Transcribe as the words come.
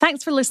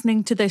Thanks for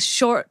listening to this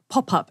short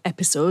pop-up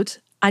episode.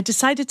 I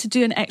decided to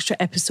do an extra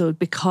episode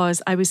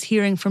because I was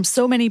hearing from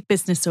so many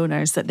business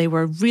owners that they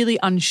were really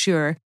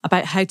unsure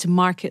about how to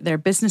market their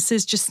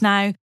businesses just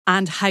now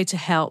and how to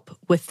help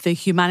with the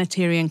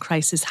humanitarian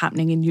crisis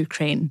happening in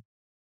Ukraine.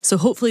 So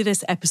hopefully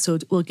this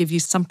episode will give you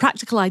some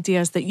practical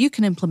ideas that you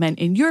can implement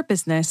in your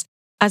business,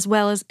 as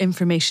well as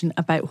information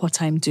about what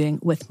I'm doing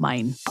with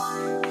mine.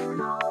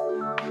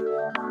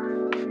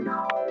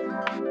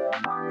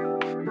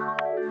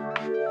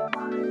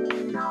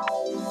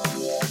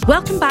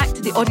 Welcome back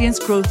to the Audience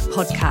Growth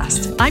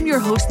Podcast. I'm your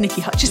host,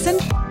 Nikki Hutchison.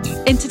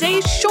 In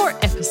today's short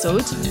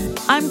episode,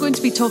 I'm going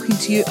to be talking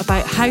to you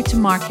about how to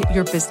market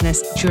your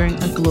business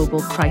during a global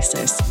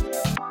crisis.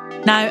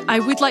 Now, I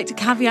would like to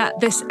caveat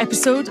this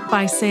episode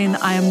by saying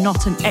that I am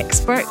not an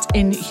expert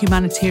in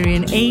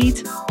humanitarian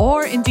aid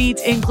or indeed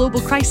in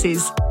global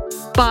crises,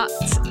 but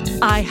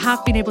I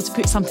have been able to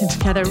put something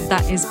together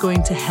that is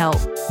going to help.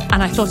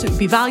 And I thought it would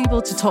be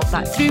valuable to talk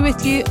that through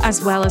with you,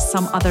 as well as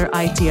some other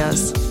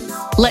ideas.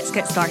 Let's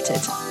get started.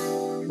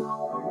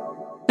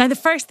 Now, the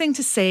first thing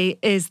to say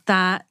is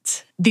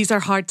that these are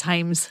hard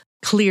times,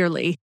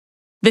 clearly.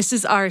 This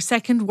is our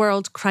second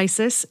world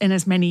crisis in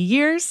as many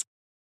years,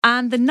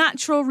 and the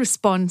natural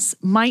response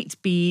might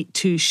be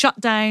to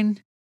shut down,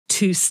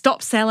 to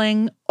stop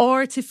selling,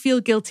 or to feel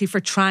guilty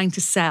for trying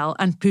to sell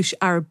and push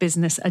our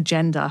business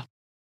agenda.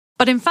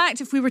 But in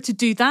fact, if we were to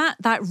do that,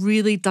 that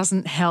really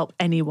doesn't help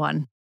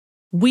anyone.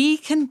 We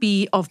can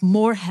be of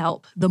more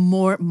help the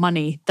more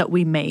money that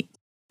we make.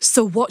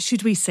 So what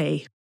should we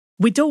say?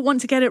 We don't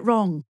want to get it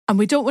wrong, and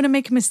we don't want to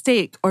make a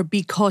mistake or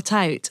be caught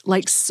out,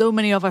 like so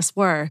many of us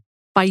were,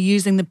 by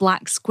using the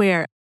black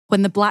square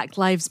when the Black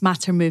Lives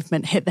Matter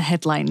movement hit the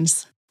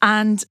headlines.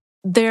 And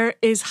there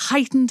is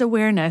heightened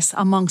awareness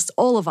amongst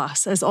all of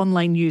us as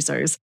online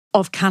users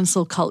of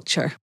cancel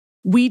culture.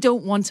 We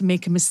don't want to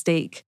make a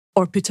mistake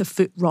or put a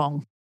foot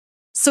wrong.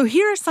 So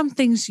here are some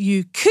things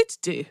you could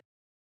do.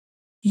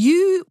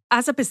 You,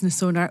 as a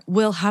business owner,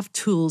 will have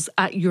tools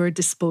at your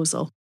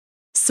disposal.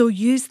 So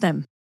use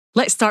them.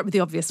 Let's start with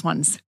the obvious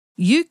ones.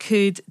 You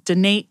could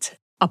donate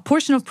a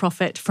portion of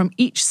profit from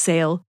each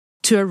sale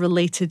to a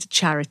related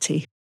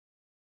charity.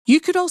 You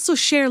could also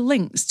share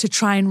links to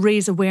try and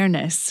raise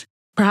awareness,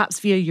 perhaps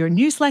via your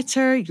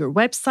newsletter, your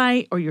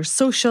website, or your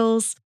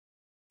socials,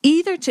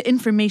 either to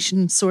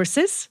information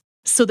sources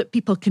so that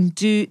people can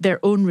do their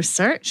own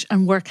research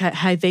and work out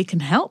how they can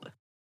help.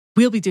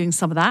 We'll be doing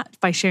some of that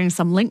by sharing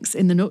some links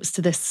in the notes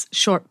to this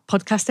short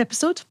podcast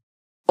episode.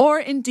 Or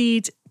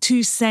indeed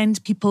to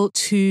send people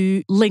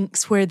to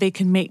links where they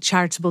can make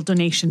charitable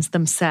donations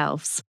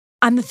themselves.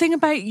 And the thing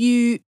about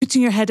you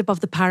putting your head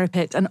above the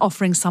parapet and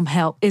offering some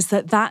help is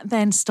that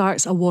then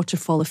starts a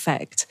waterfall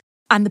effect.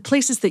 And the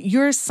places that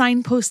you're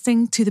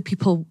signposting to the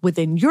people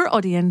within your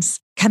audience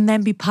can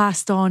then be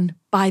passed on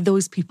by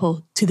those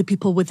people to the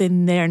people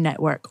within their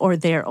network or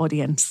their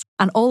audience.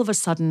 And all of a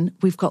sudden,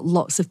 we've got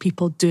lots of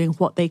people doing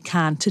what they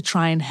can to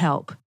try and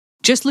help.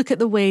 Just look at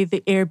the way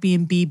the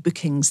Airbnb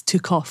bookings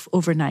took off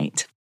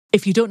overnight.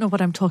 If you don't know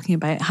what I'm talking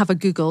about, have a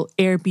Google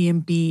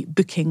Airbnb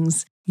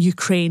bookings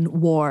Ukraine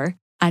war,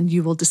 and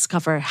you will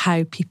discover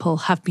how people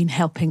have been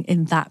helping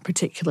in that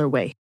particular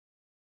way.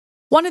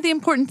 One of the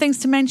important things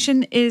to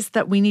mention is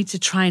that we need to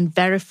try and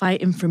verify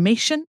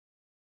information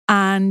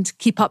and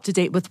keep up to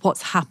date with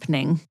what's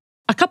happening.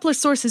 A couple of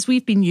sources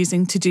we've been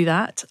using to do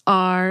that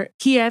are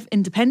Kiev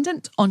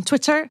Independent on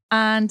Twitter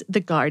and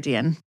The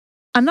Guardian.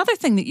 Another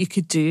thing that you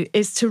could do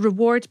is to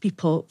reward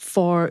people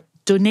for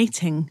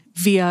donating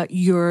via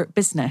your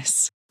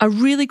business. A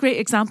really great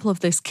example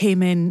of this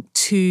came in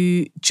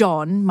to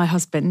John, my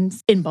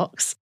husband's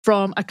inbox,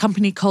 from a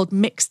company called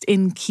Mixed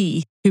In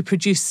Key, who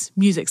produce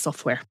music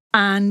software.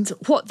 And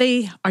what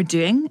they are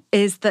doing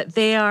is that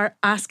they are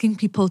asking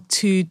people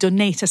to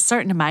donate a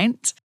certain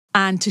amount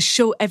and to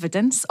show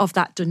evidence of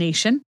that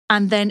donation.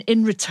 And then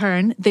in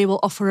return, they will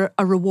offer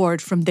a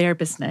reward from their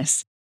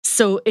business.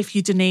 So if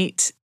you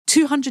donate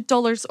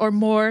 $200 or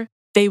more,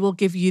 they will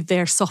give you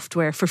their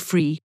software for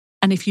free.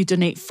 And if you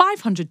donate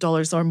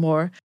 $500 or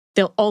more,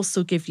 they'll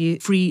also give you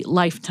free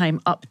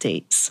lifetime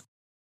updates.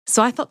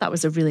 So I thought that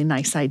was a really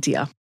nice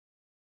idea.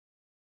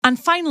 And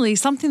finally,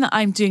 something that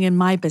I'm doing in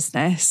my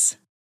business,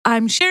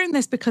 I'm sharing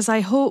this because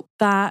I hope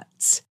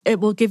that it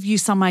will give you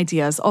some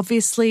ideas.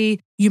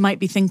 Obviously, you might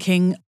be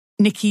thinking,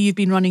 Nikki, you've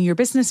been running your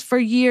business for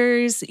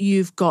years,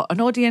 you've got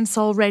an audience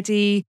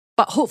already,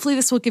 but hopefully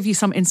this will give you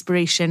some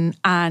inspiration,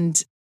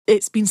 and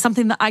it's been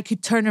something that I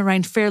could turn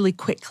around fairly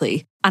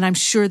quickly. And I'm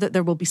sure that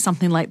there will be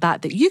something like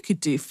that you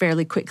could do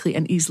fairly quickly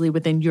and easily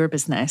within your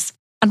business.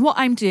 And what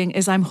I'm doing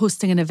is I'm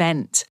hosting an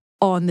event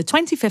on the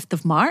 25th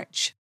of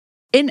March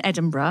in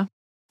Edinburgh,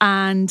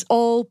 and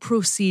all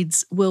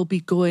proceeds will be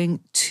going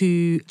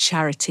to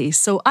charity.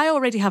 So I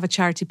already have a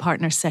charity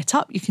partner set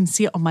up. You can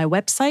see it on my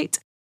website.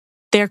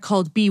 They're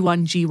called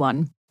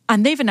B1G1.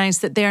 And they've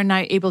announced that they are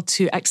now able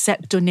to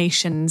accept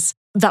donations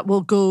that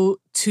will go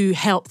to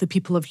help the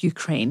people of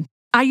Ukraine.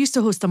 I used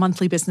to host a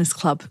monthly business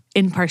club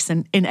in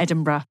person in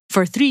Edinburgh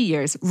for 3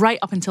 years, right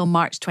up until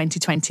March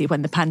 2020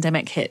 when the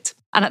pandemic hit.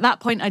 And at that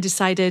point, I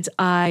decided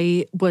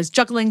I was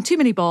juggling too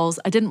many balls.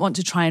 I didn't want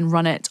to try and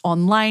run it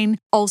online.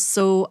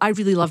 Also, I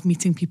really love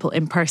meeting people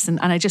in person,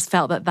 and I just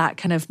felt that that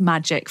kind of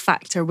magic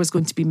factor was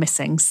going to be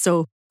missing.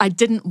 So I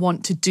didn't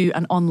want to do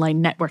an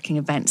online networking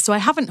event. So I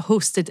haven't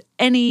hosted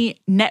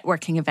any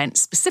networking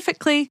events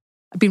specifically.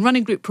 I've been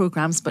running group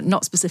programs, but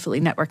not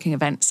specifically networking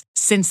events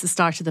since the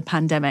start of the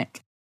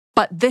pandemic.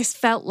 But this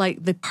felt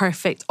like the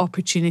perfect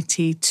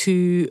opportunity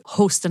to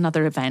host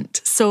another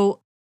event.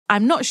 So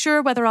I'm not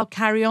sure whether I'll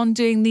carry on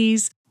doing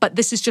these, but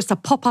this is just a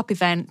pop-up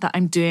event that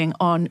I'm doing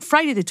on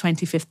Friday the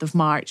 25th of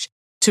March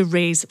to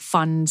raise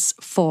funds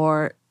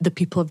for the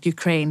people of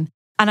Ukraine.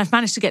 And I've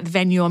managed to get the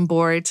venue on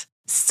board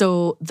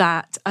so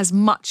that as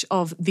much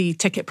of the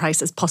ticket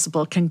price as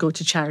possible can go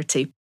to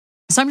charity.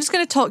 So I'm just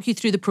going to talk you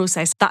through the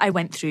process that I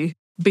went through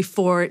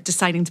before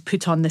deciding to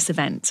put on this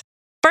event.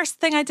 First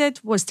thing I did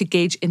was to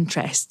gauge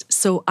interest.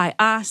 So I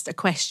asked a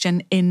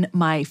question in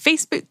my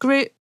Facebook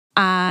group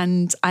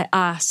and I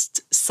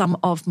asked some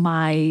of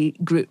my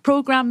group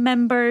program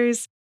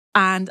members,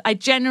 and I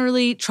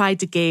generally tried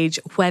to gauge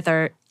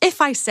whether if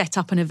I set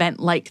up an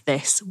event like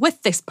this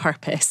with this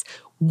purpose,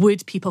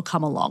 would people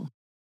come along?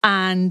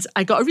 And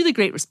I got a really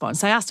great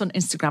response. I asked on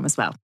Instagram as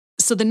well.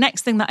 So the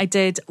next thing that I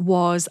did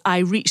was I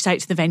reached out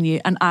to the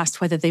venue and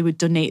asked whether they would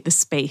donate the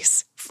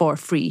space for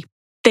free.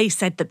 They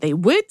said that they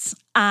would,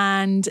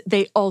 and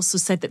they also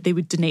said that they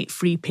would donate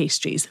free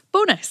pastries.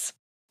 Bonus.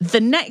 The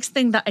next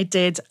thing that I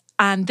did,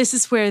 and this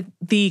is where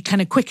the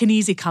kind of quick and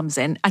easy comes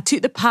in, I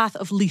took the path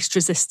of least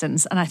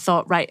resistance and I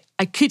thought, right,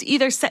 I could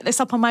either set this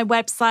up on my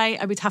website,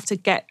 I would have to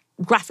get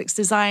graphics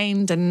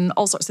designed and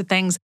all sorts of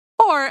things,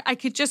 or I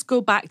could just go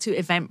back to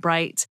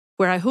Eventbrite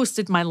where I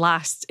hosted my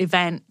last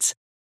event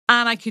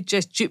and I could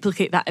just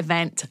duplicate that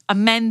event,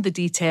 amend the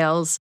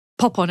details,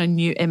 pop on a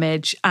new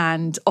image,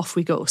 and off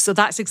we go. So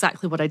that's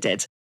exactly what I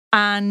did.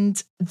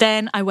 And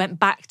then I went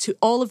back to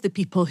all of the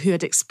people who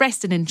had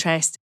expressed an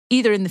interest,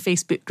 either in the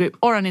Facebook group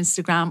or on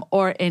Instagram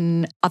or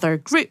in other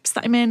groups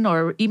that I'm in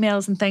or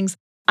emails and things.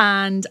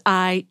 And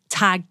I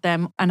tagged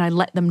them and I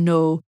let them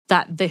know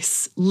that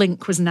this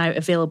link was now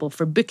available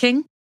for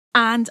booking.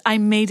 And I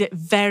made it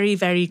very,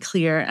 very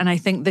clear. And I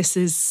think this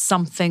is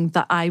something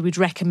that I would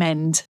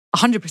recommend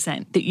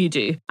 100% that you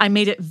do. I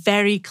made it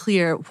very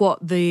clear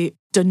what the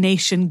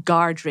donation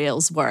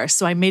guardrails were.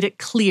 So I made it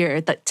clear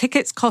that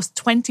tickets cost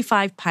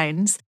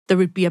 £25. There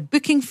would be a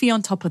booking fee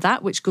on top of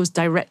that, which goes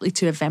directly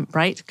to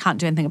Eventbrite. Can't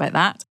do anything about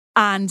that.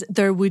 And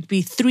there would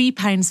be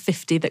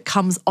 £3.50 that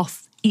comes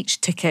off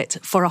each ticket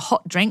for a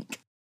hot drink.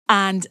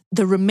 And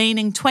the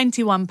remaining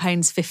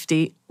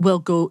 £21.50 will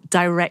go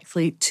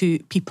directly to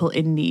people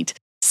in need.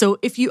 So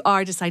if you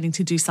are deciding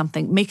to do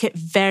something, make it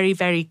very,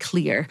 very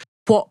clear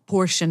what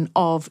portion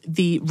of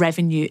the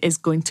revenue is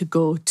going to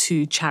go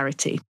to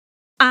charity.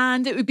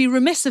 And it would be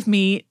remiss of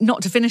me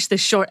not to finish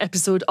this short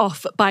episode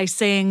off by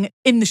saying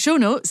in the show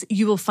notes,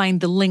 you will find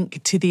the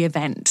link to the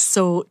event.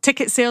 So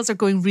ticket sales are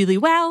going really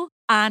well,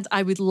 and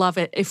I would love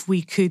it if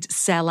we could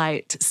sell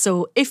out.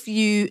 So if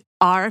you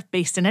are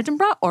based in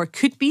Edinburgh or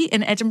could be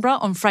in Edinburgh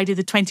on Friday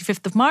the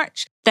 25th of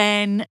March,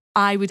 then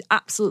I would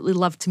absolutely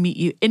love to meet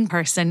you in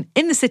person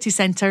in the city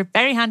centre,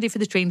 very handy for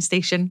the train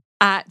station,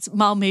 at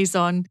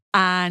Malmaison,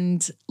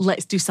 and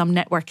let's do some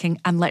networking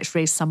and let's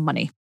raise some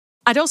money.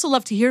 I'd also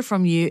love to hear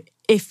from you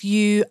if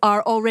you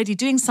are already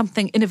doing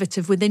something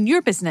innovative within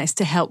your business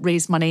to help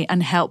raise money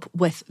and help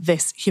with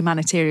this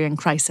humanitarian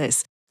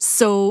crisis.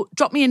 So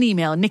drop me an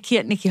email,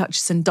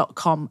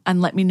 nikki@nikkihutchison.com,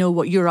 and let me know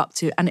what you're up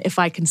to and if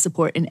I can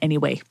support in any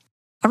way.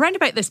 Around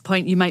about this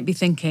point, you might be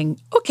thinking,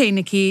 okay,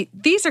 Nikki,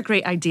 these are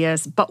great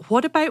ideas, but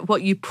what about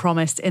what you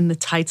promised in the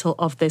title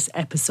of this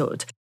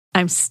episode?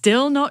 I'm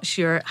still not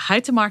sure how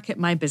to market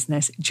my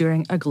business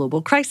during a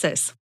global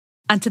crisis.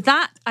 And to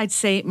that, I'd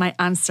say my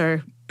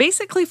answer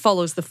basically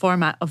follows the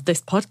format of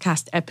this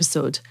podcast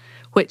episode,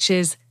 which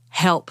is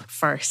help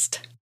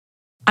first.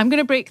 I'm going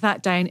to break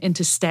that down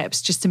into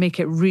steps just to make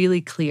it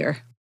really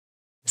clear.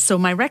 So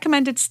my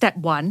recommended step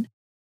 1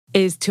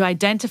 is to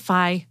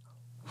identify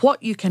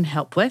what you can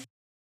help with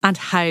and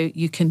how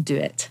you can do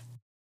it.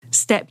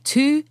 Step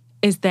 2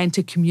 is then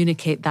to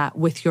communicate that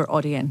with your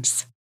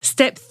audience.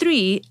 Step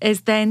 3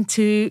 is then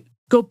to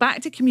go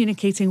back to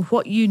communicating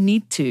what you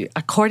need to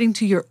according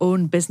to your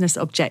own business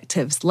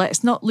objectives.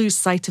 Let's not lose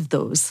sight of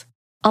those,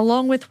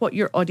 along with what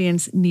your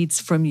audience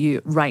needs from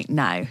you right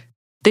now.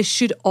 This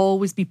should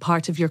always be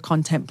part of your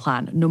content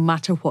plan, no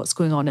matter what's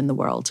going on in the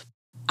world.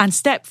 And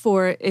step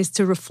 4 is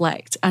to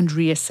reflect and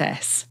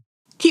reassess.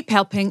 Keep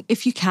helping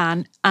if you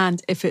can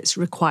and if it's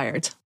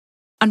required.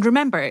 And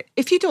remember,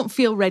 if you don't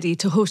feel ready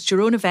to host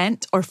your own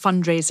event or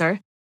fundraiser,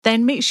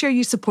 then make sure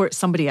you support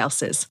somebody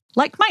else's,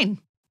 like mine.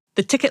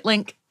 The ticket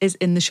link is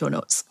in the show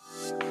notes.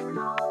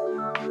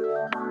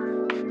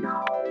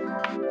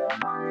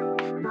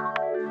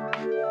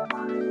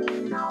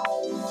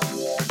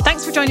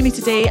 Thanks for for joining me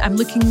today. I'm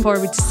looking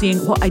forward to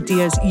seeing what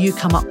ideas you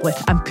come up with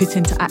and put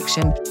into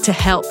action to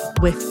help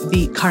with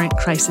the current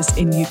crisis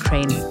in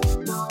Ukraine.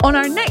 On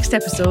our next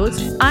episode,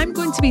 I'm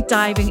going to be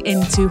diving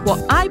into what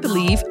I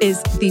believe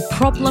is the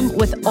problem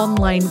with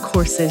online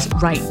courses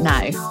right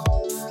now.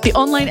 The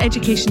online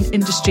education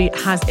industry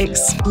has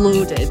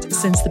exploded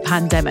since the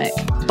pandemic,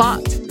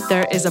 but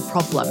there is a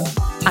problem.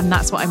 And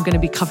that's what I'm going to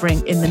be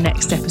covering in the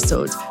next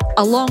episode,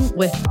 along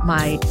with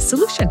my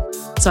solution.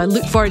 So I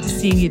look forward to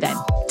seeing you then.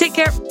 Take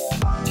care.